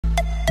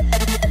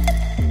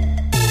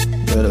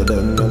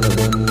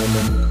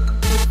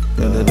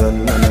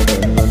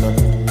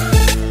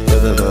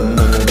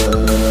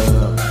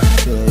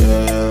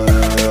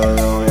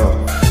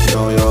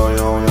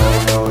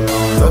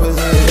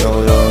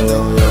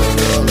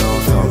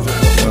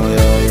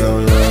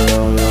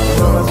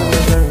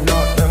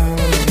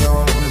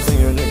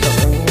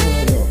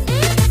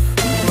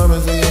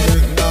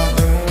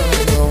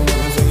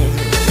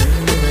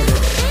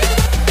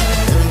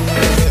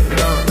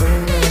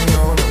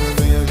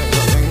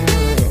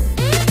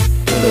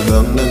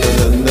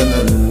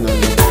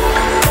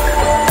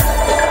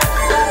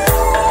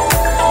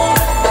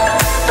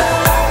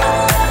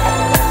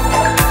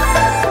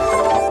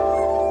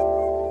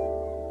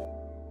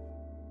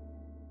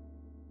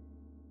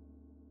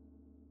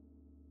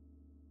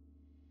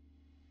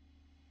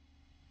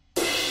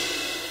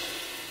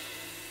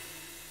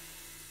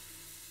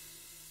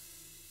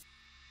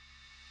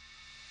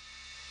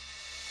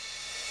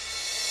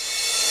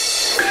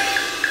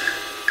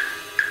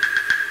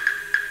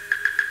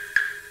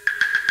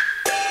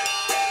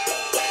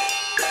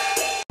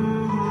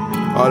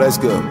Oh, let's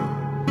go.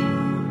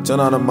 Turn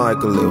on the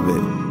mic a little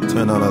bit.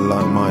 Turn on the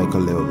mic a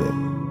little bit.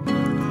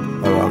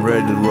 Alright, I'm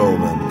ready to roll,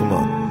 man. Come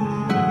on.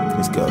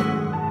 Let's go.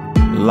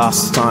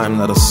 Last time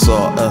that I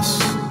saw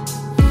us,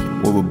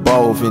 we were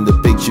both in the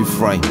picture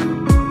frame.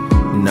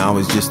 Now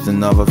it's just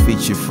another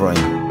feature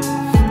frame.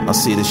 I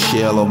see the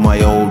shell of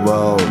my old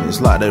world.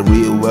 It's like the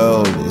real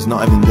world is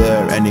not even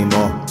there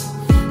anymore.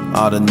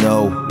 I don't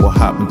know what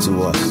happened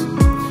to us.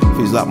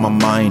 Feels like my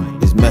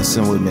mind is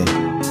messing with me.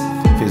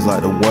 Feels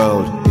like the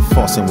world is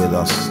fussing with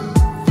us.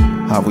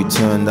 Have we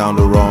turned down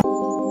the wrong?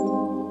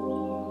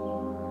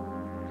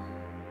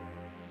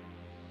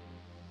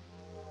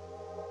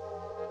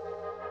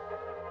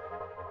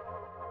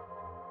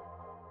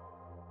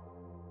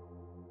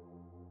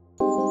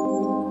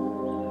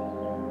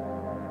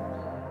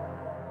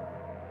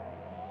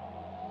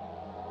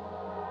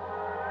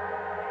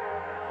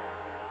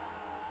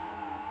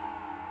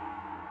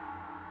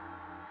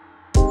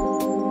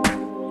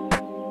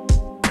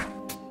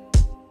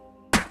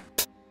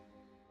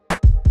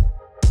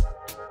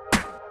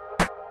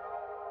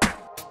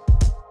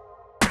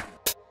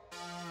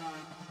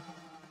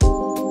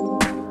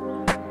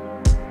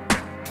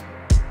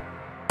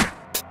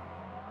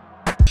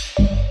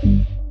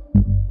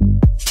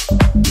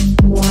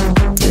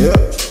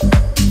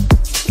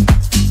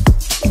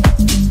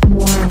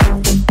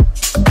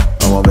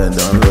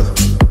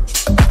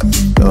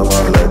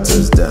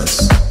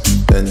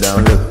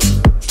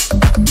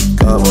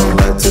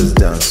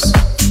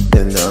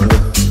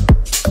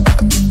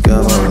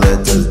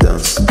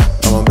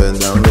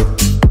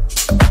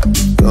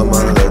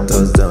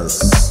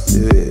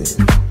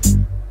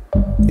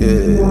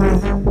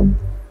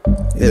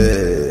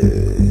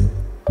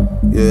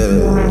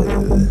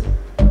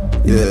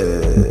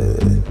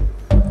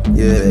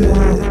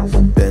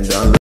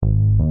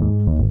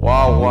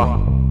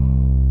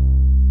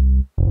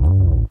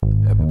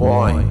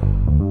 Boy,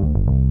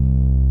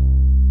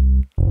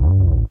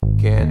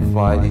 can't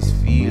fight this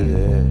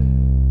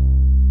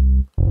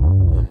feeling.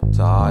 I'm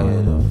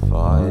tired of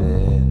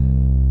fighting.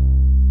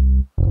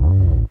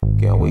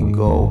 Can we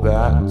go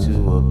back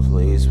to a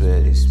place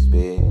where this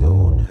pain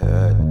don't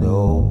hurt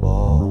no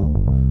more?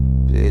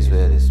 Place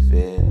where this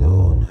pain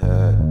don't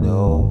hurt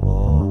no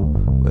more.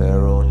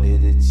 Where only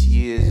the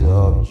tears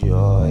of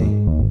joy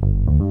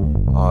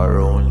are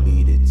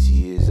only the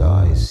tears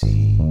I see.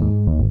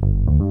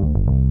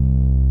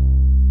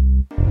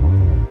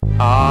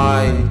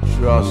 I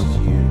trust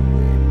you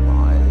in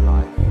my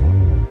life.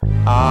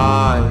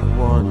 I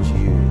want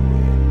you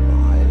in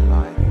my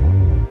life.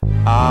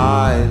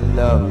 I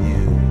love you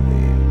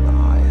in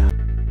my heart.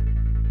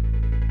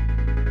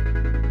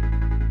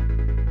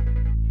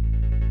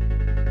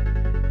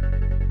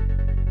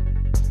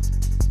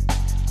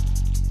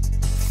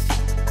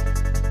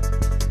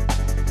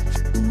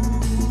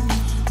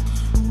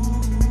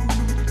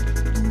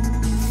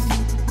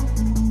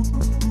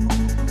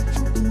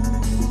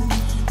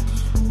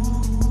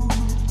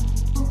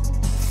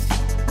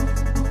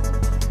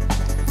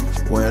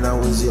 When I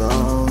was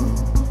young,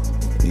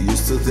 I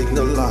used to think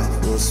that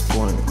life was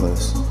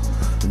pointless.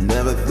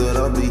 Never thought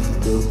I'd be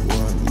the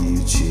one you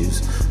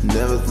choose.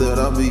 Never thought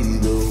I'd be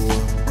the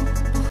one.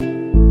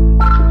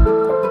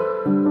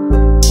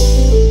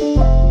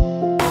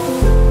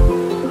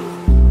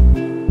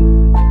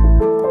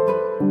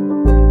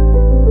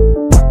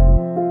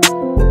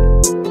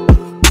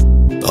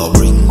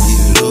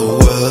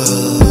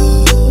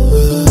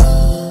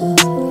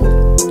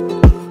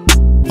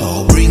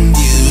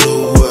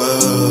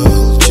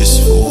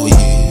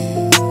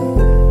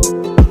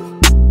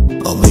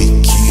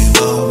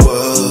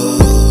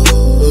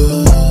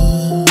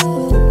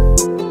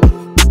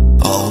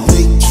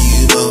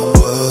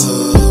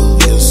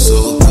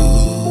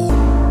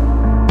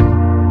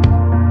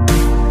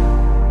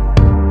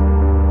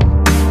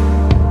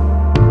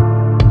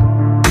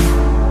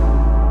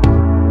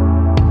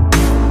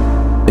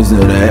 It's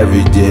not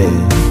every day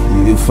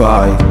you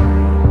fight.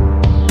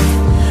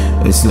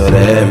 It's not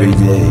every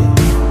day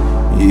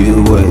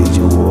you wage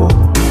a war.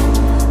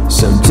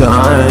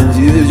 Sometimes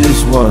you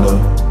just wanna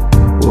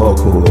walk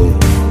away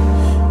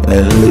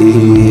and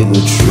leave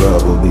the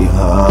trouble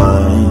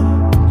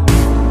behind.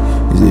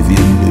 'Cause if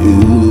you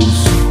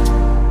lose,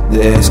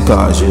 there's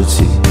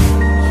casualty,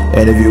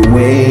 and if you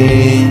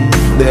win,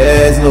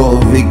 there's no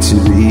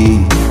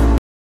victory.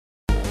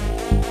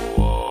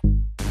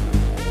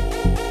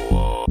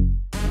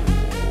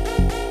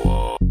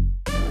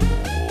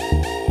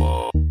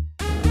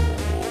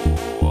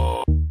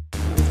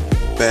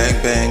 Bang,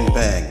 bang,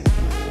 bang.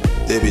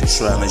 They be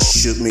trying to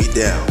shoot me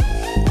down.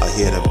 I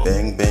hear the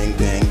bang, bang,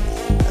 bang.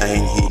 I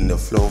ain't hitting the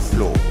floor.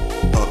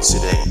 Not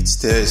today, it's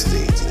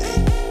Thursday today.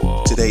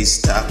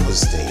 Today's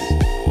tacos day.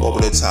 What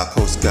will the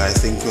tacos guy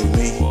think of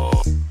me?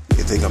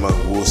 You think I'm a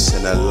wuss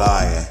and a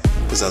liar?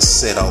 Cause I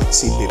said I'll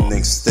tip him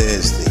next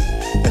Thursday.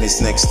 And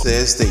it's next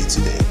Thursday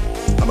today.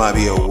 I might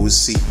be a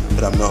wussy,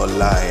 but I'm not a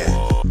liar.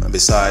 And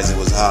besides, it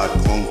was hard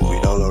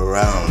concrete all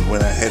around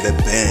when I heard a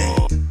bang.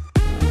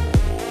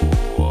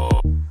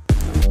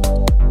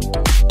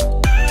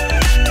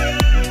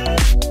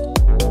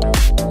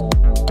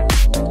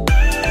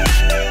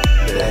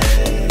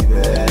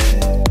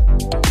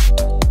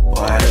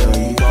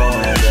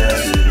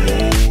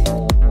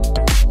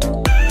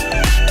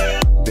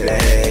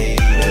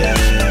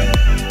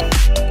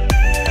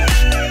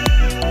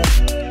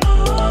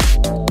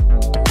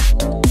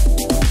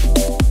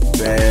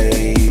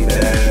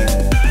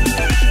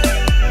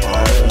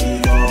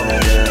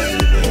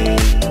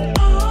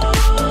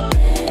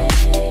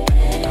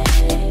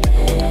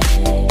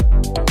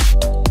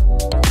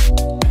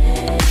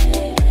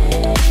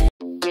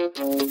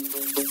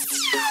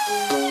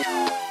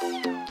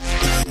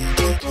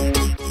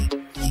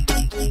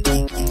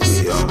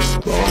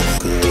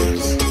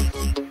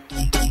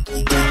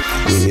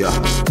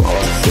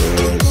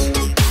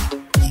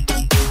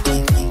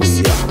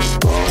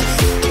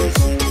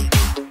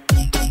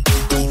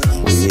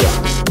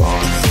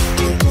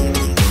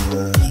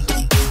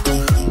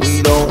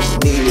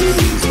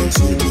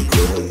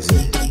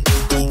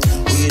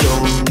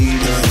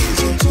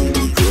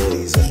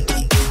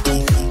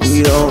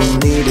 We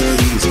don't need a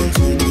reason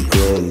to be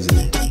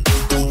crazy.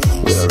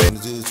 We're ready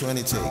to do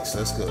 20 takes,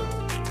 let's go.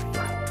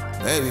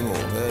 Maybe more.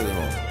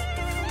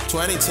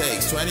 20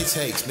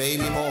 takes,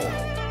 maybe more.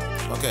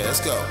 Okay,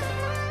 let's go.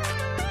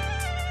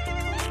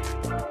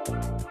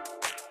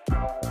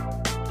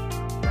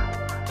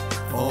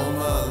 All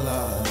my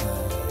life,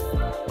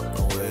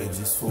 I wait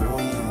just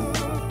for you.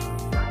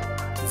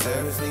 'Cause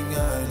everything I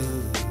do,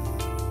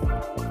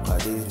 I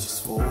did just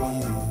for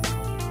you.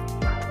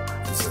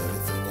 'Cause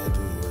everything I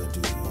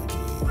do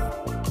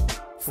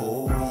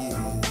for you.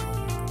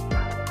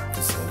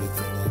 'Cause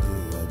everything I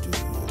did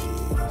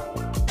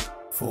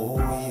for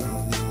you.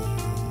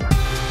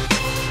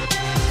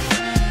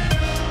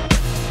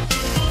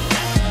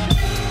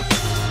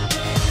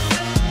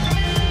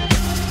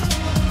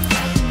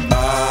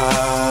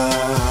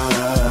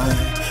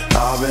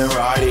 I've been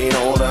riding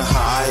on the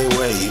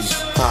highways.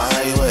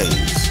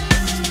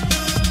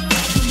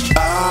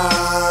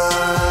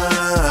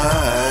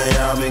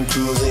 I've been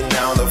cruising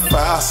down the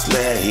fast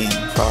lane.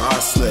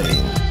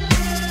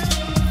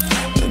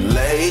 And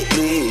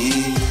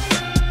lately,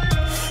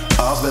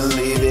 I've been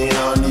living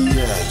on the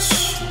edge.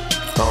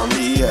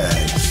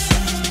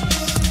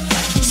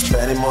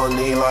 Spending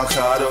money like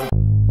I don't.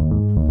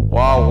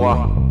 Wow.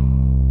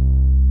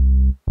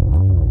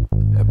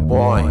 A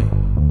boy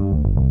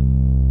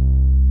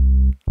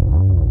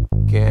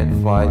can't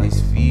fight this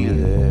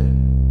feeling.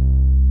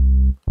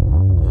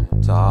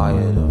 I'm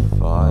tired of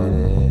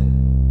fighting.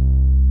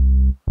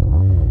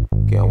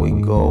 Can we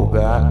go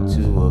back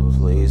to a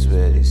place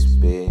where this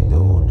pain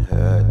don't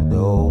hurt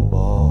no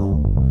more?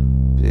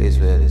 Place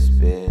where this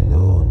pain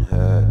don't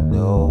hurt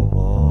no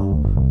more.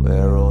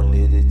 Where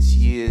only the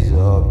tears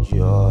of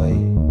joy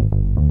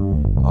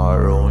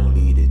are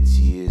only the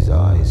tears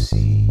I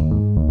see.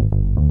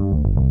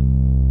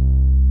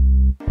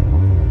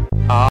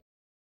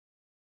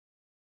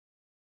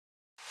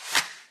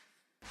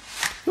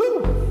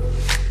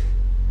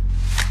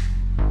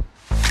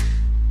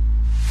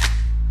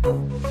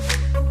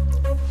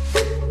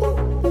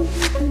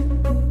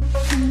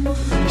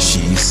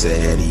 She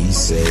said, he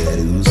said,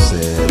 who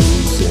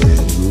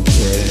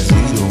cares?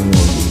 We don't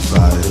want to be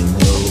fighting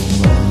no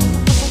more.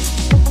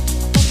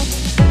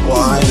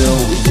 Why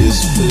don't we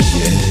just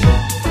forget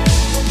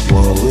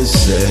what was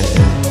said?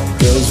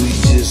 'Cause we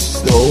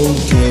just don't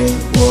care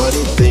what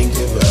they think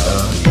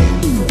about you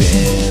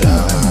and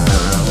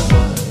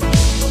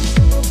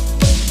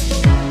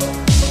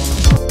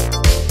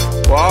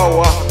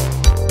Wow.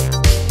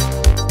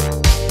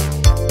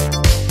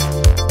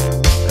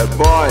 A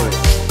boy.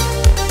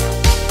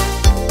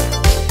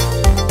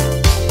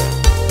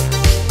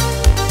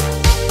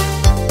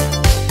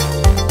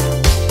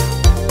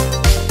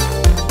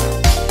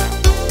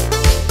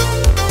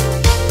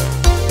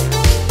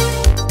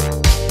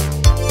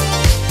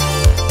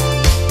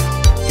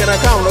 Can I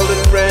count all the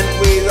different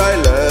ways I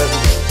love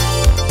you?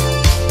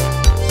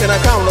 Can I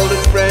count all the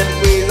different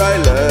ways I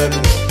love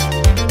you?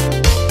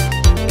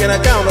 Can I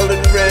count all the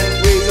different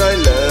ways I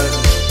love you?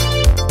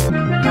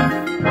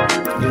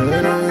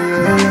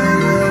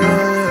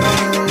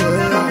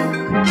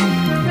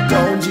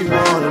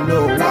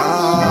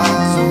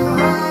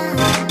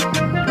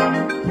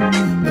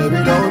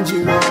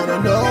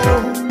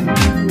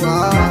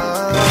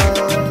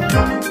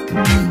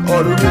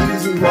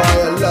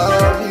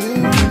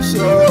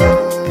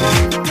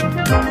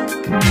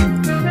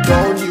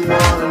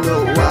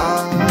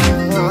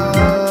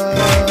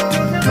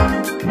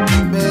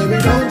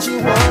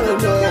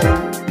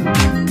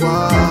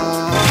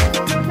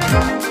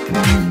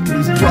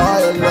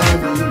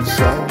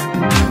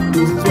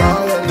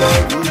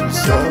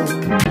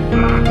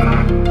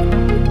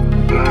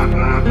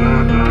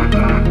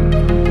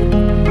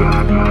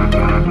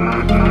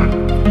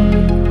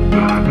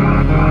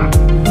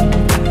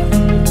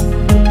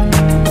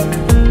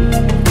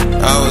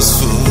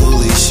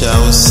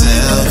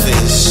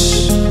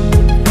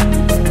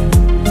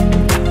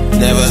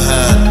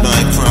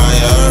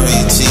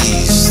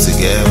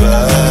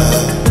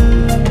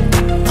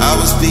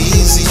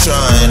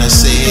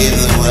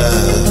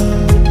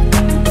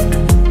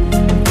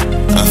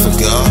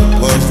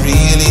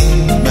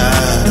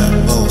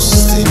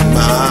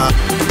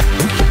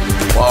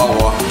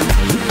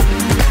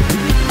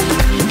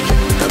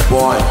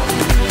 boy.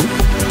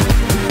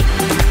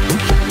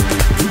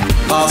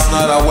 Last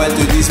night I went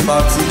to this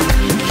party.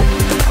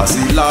 I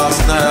see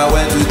last night I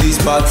went to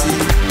this party.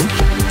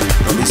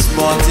 I be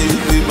small thing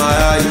with my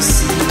eyes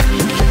see.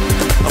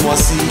 I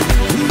must see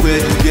the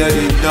way the girl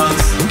they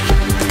dance.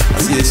 I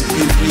say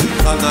excuse me,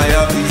 can I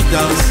have this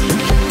dance?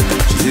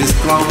 She say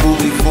scramble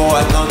before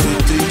I count to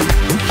 3.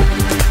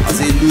 I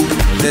say look,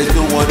 there's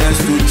no one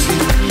else to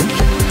treat.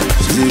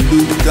 She say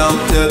look down,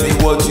 tell me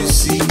what you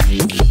see.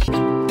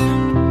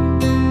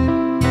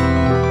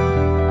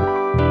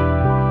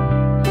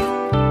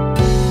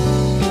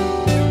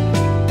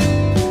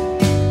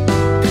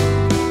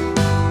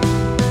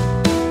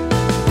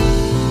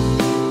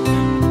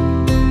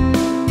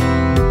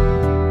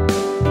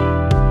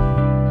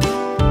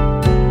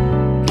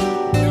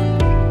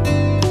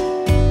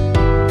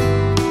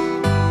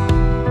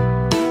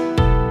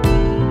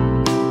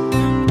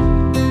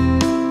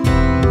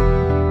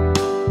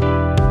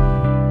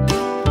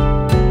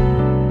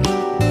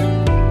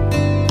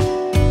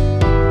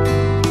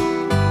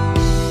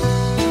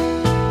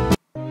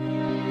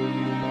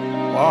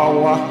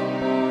 Wawa,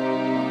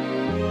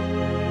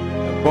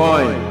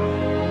 boy.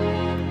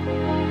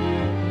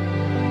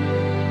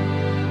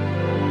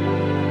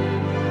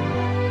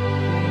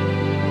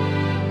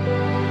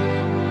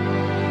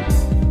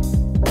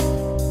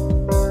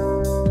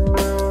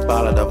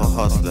 Ballad of a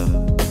Hustler,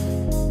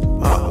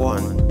 Part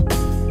 1.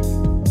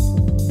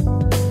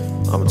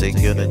 I'ma take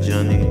you on a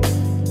journey.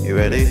 You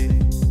ready?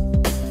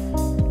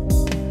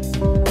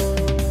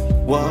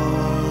 Whoa,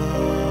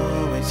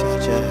 we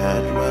teach your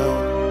head well.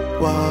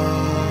 Whoa,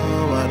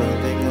 I don't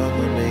think I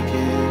can make it.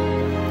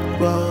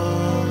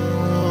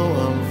 Whoa,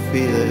 I'm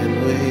feeling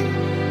weak.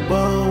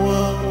 Whoa,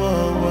 whoa,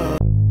 whoa, whoa.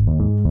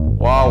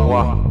 Wow,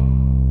 wow.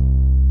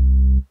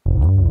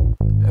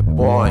 A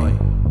boy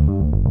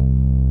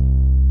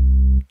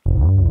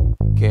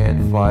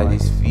can't fight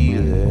this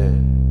feeling.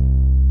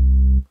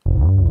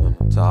 I'm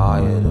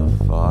tired of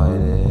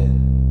fighting.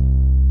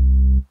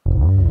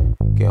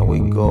 Can we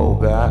go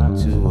back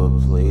to a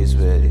place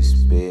where this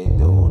pain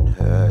don't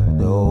hurt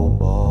no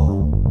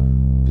more?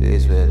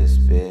 Place where this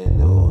pain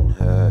don't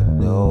hurt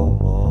no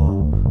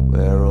more.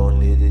 Where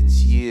only the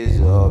tears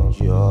of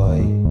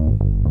joy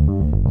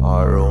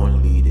are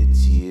only the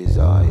tears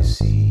I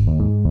see.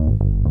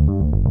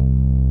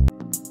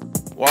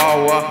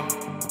 Wow, wow.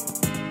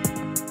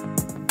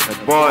 A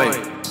boy.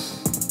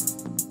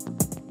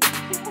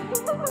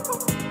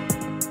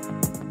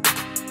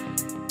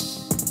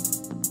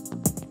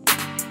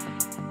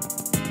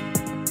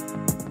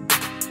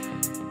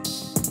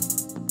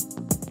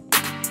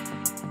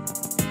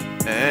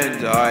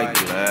 And I'm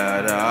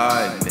glad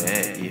I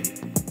met you.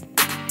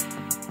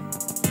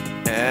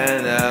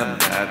 And I'm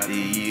happy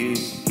you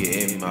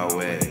came my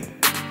way.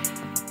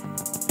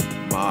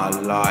 My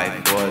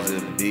life was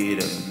a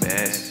bit of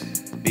mess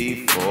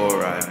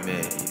before I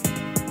met you.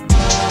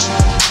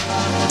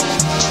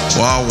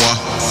 Wow, wow.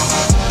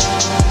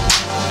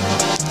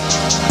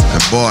 A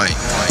boy.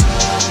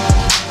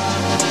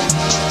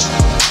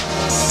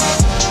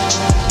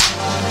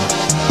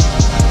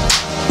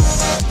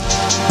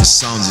 The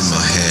sounds in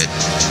my head,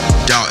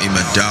 doubt in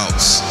my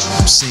doubts.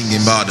 I'm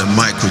singing about the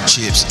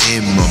microchips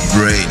in my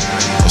brain.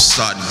 I'm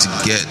starting to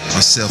get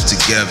myself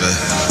together.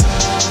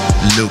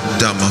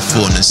 Looked at my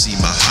phone and see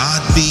my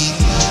heartbeat.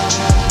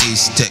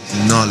 It's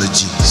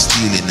technology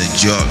stealing the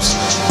jobs.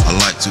 I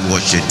like to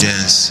watch you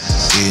dance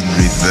in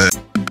reverse.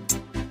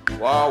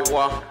 Wow,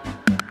 wow.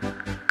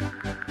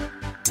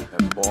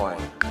 A boy.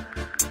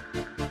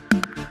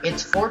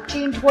 It's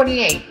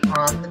 1428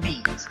 on the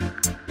beat.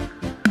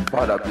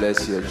 Father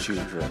bless your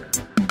children.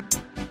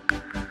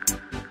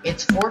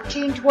 It's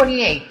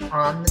 1428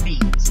 on the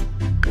beat.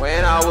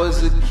 When I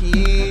was a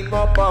kid,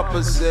 my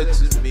papa said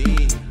to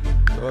me,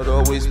 God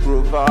always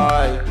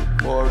provide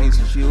for his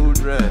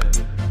children.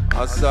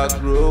 As I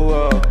grow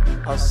up,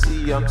 I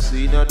see I'm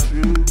seeing a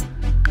truth.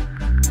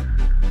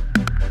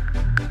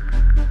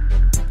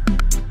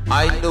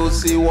 I know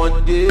say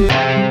one day.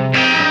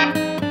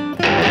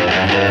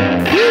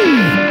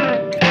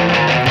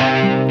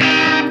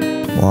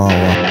 Wow,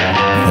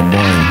 a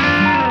boy.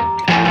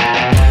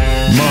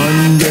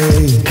 Monday,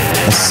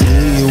 I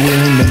see you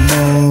in the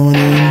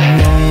morning.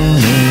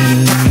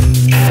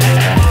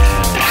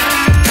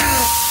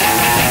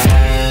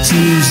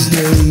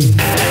 Tuesday,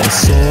 I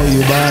saw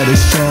you by the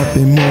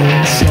shopping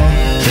mall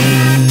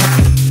shopping.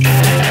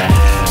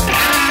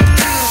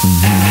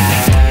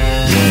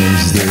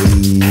 Wednesday,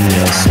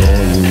 I saw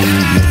you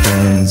with your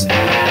friends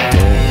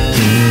talking.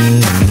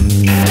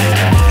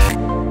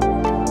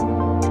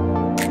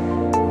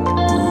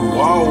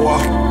 Wow,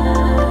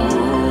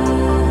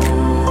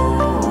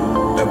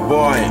 a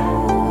boy.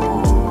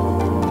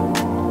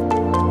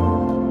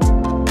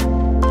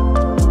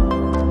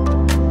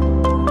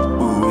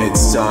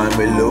 It's time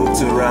we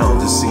looked around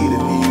to see the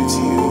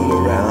beauty all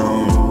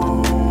around.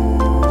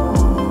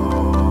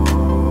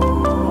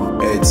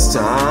 It's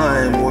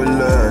time we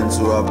learn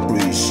to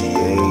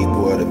appreciate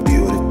what a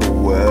beautiful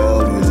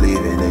world we're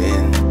living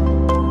in.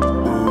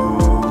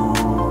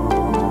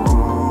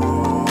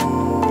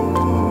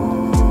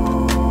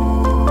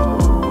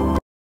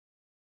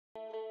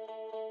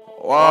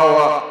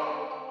 Wow.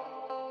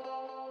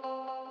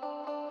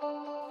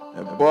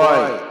 Hey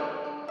boy.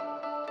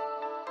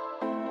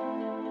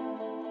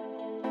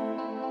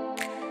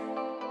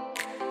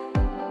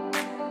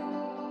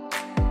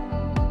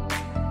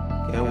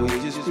 Can we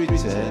just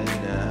pretend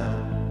now,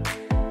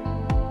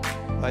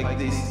 like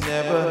this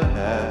never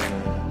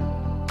happened?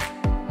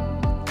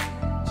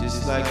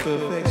 Just like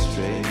perfect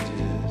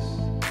strangers,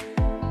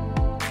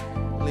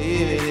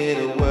 living in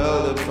a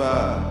world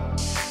apart.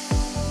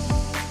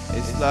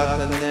 It's like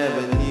I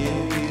never knew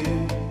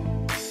you,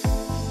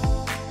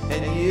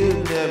 and you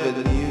never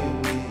knew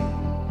me.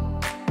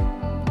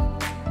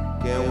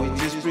 Can we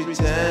just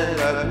pretend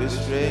like we're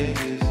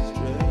strangers?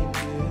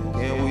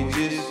 Can we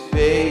just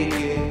fake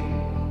it?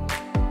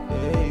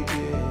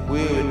 We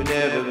were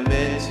never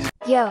meant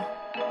to. Yo,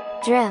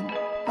 Drim,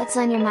 what's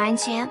on your mind,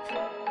 champ?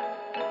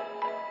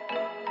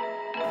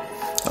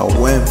 I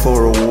went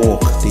for a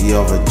walk the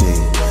other day,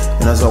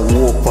 and as I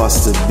walked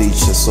past the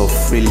beach, I saw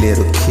 3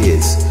 little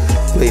kids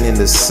playing in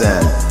the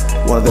sand.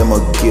 One of them a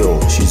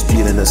girl, she's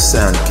building a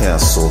sand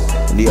castle,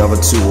 and the other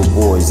 2 were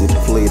boys. They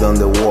played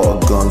underwater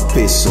gun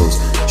pistols,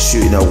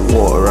 shooting at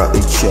water at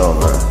each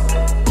other.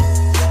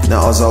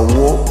 Now as I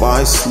walked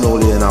by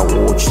slowly and I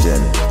watched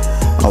them,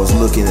 I was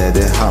looking at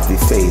their happy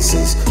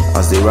faces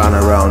as they ran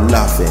around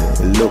laughing.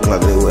 It looked like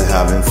they were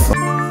having fun.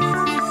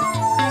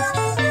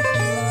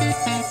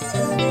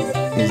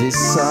 Is it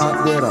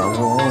sad that I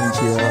want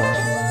you?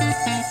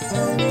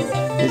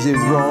 Is it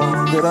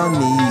wrong that I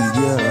need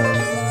you?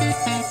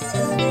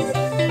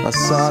 I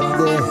sat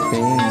there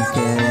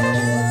thinking,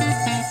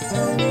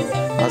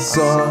 I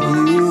saw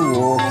you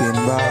walking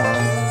by.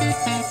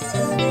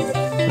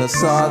 I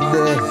sat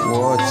there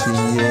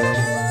watching you.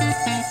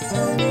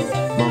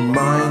 My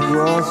mind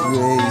was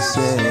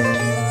racing.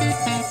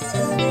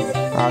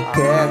 I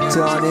kept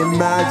on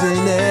imagining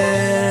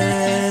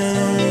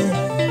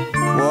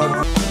what.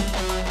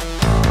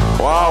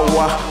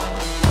 Wow,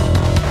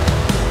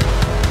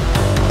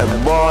 hey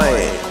boy.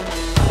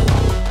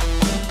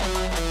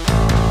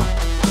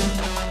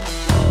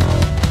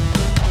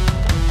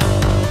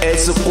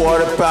 It's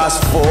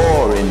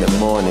 4:15 in the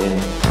morning.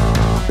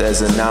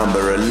 There's an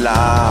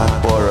umbrella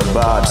for a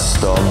bad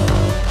storm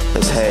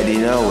that's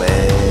heading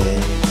away.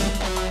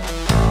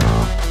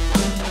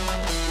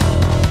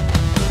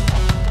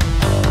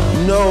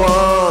 No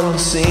one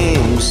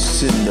seems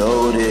to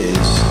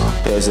notice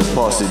there's a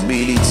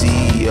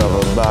possibility of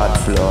a bad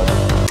flood.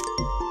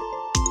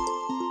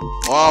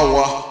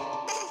 Wow.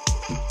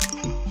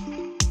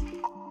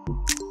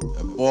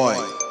 Hey boy.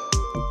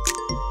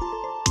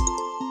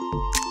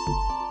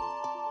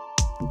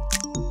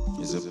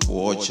 There's a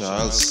poor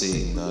child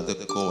sitting at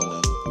the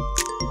corner.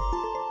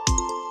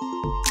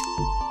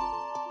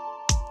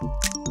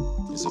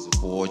 There's a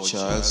poor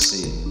child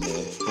sitting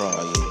there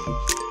crying.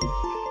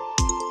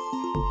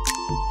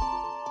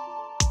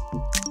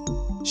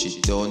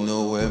 She don't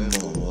know where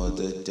mom or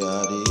the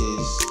dad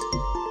is.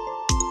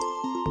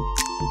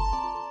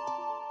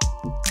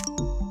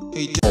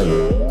 Hey,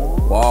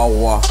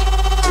 Wow.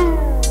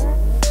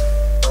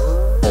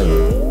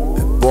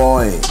 Hey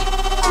boy.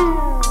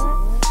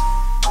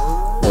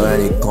 When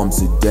it comes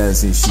to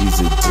dancing, she's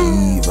a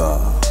diva.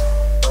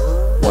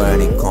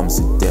 When it comes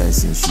to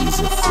dancing, she's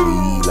a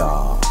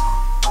thriller.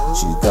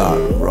 She's got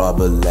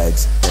rubber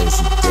legs and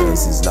she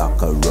dances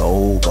like a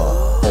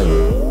robot.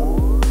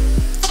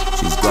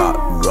 She's got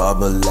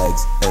rubber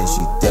legs and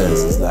she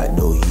dances like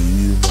no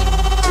human.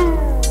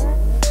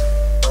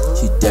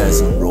 She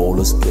dancing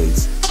roller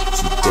skates,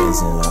 she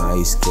dancing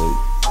ice skate,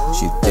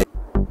 she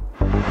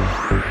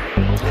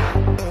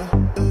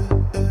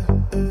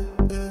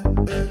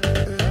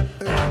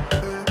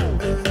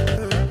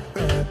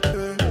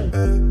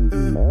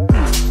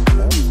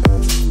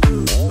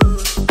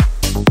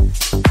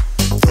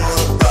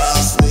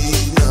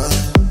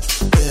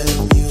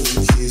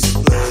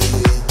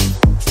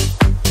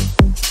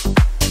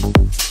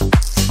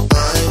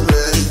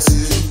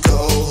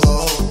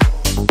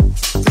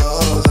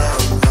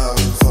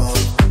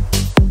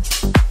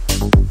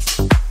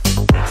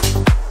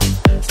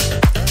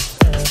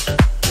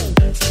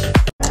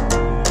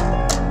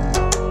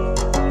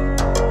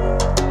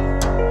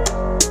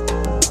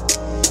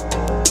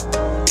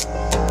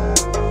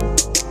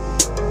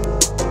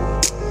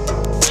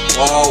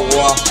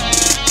wow.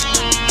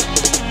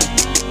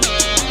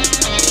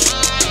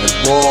 Hey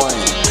boy.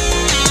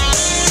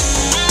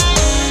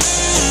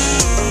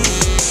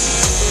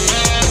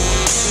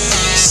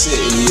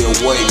 Sitting here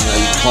waiting, are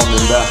you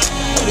coming back?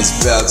 But it's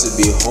better to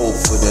be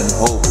hopeful than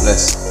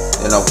hopeless.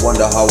 And I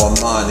wonder how I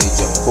manage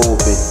and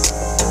coping.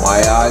 My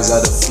eyes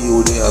are the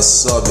fuel, they are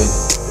sobbing.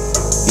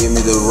 Give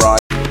me the right.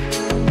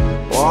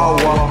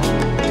 Wow.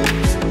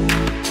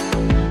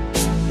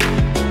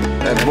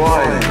 Hey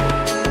boy.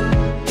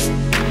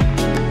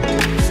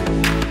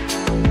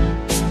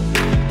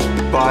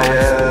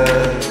 Fire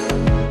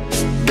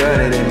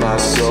burning in my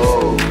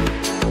soul.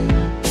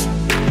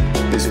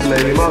 This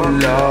flame of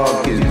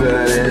love is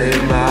burning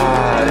in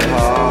my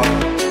heart.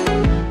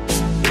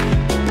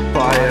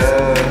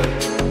 Fire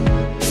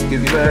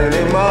is burning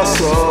in my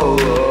soul.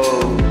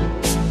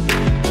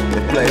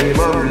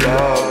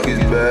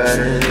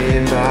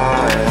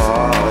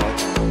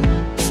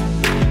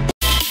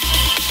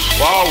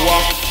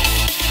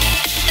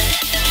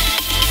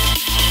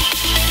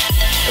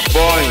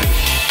 boy.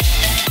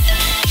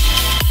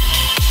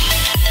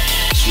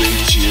 Sweet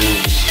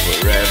tunes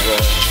forever.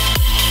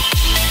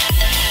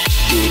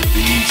 Good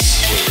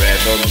beats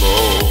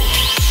forevermore.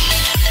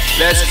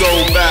 Let's go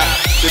back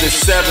to the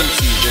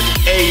 70s and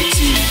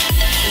 80s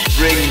and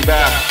bring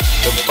back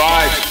the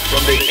vibes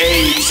from the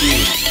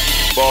 80s.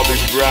 Bobby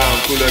Brown,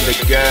 Kool and the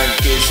Gang,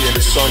 Casey and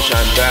the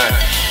Sunshine Band,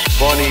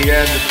 Bonnie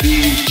and the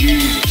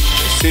BGs,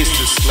 the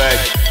Sister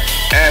Sledge,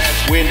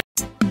 F-Win.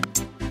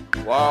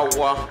 Wow,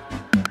 wow.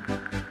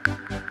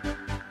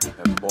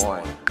 And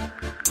boy.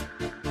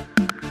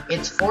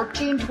 It's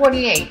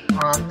 1428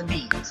 on the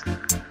beat.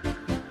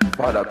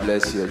 Father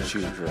bless your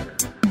children.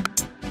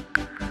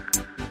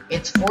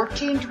 It's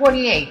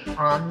 1428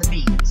 on the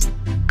beat.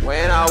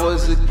 When I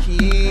was a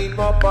kid,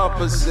 my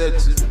papa said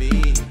to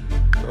me,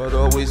 God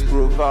always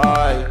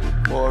provide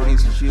for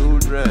his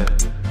children.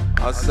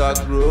 As I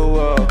grow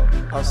up,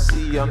 I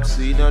see I'm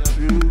seeing the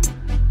truth.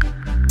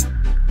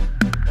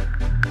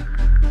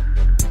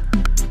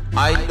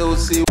 I know,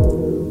 see,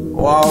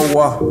 wow,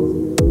 wow.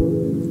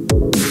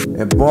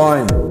 Hey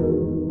boy,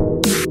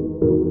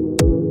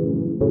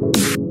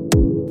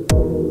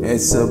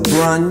 it's a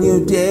brand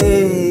new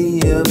day,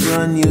 a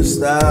brand new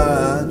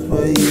start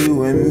for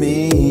you and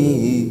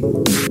me.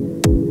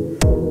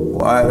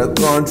 Quite a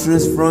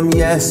contrast from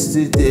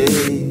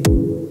yesterday,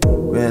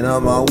 when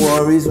all my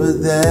worries were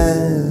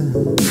there.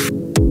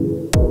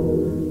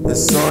 The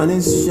sun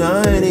is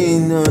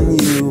shining on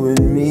you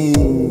and me,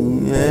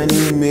 and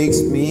it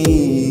makes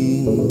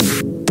me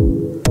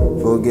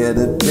forget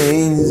the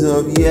pains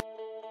of yesterday.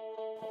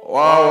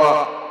 Wow,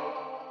 wow.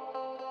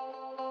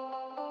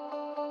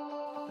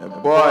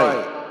 Boy.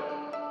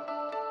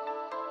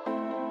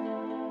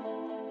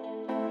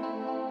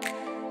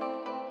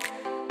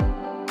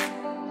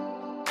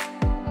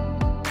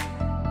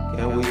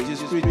 Can we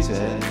just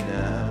pretend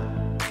now,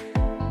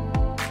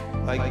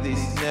 like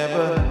this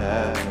never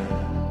happened?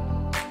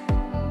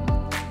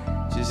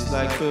 Just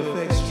like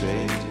perfect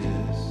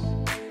strangers,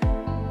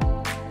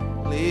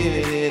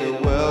 living in a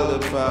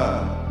world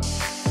apart.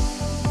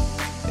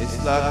 It's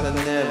like I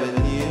never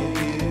knew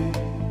you,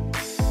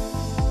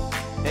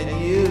 and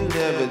you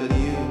never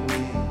knew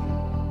me.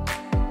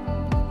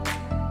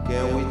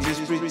 Can we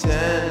just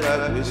pretend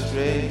like we're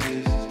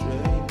strangers?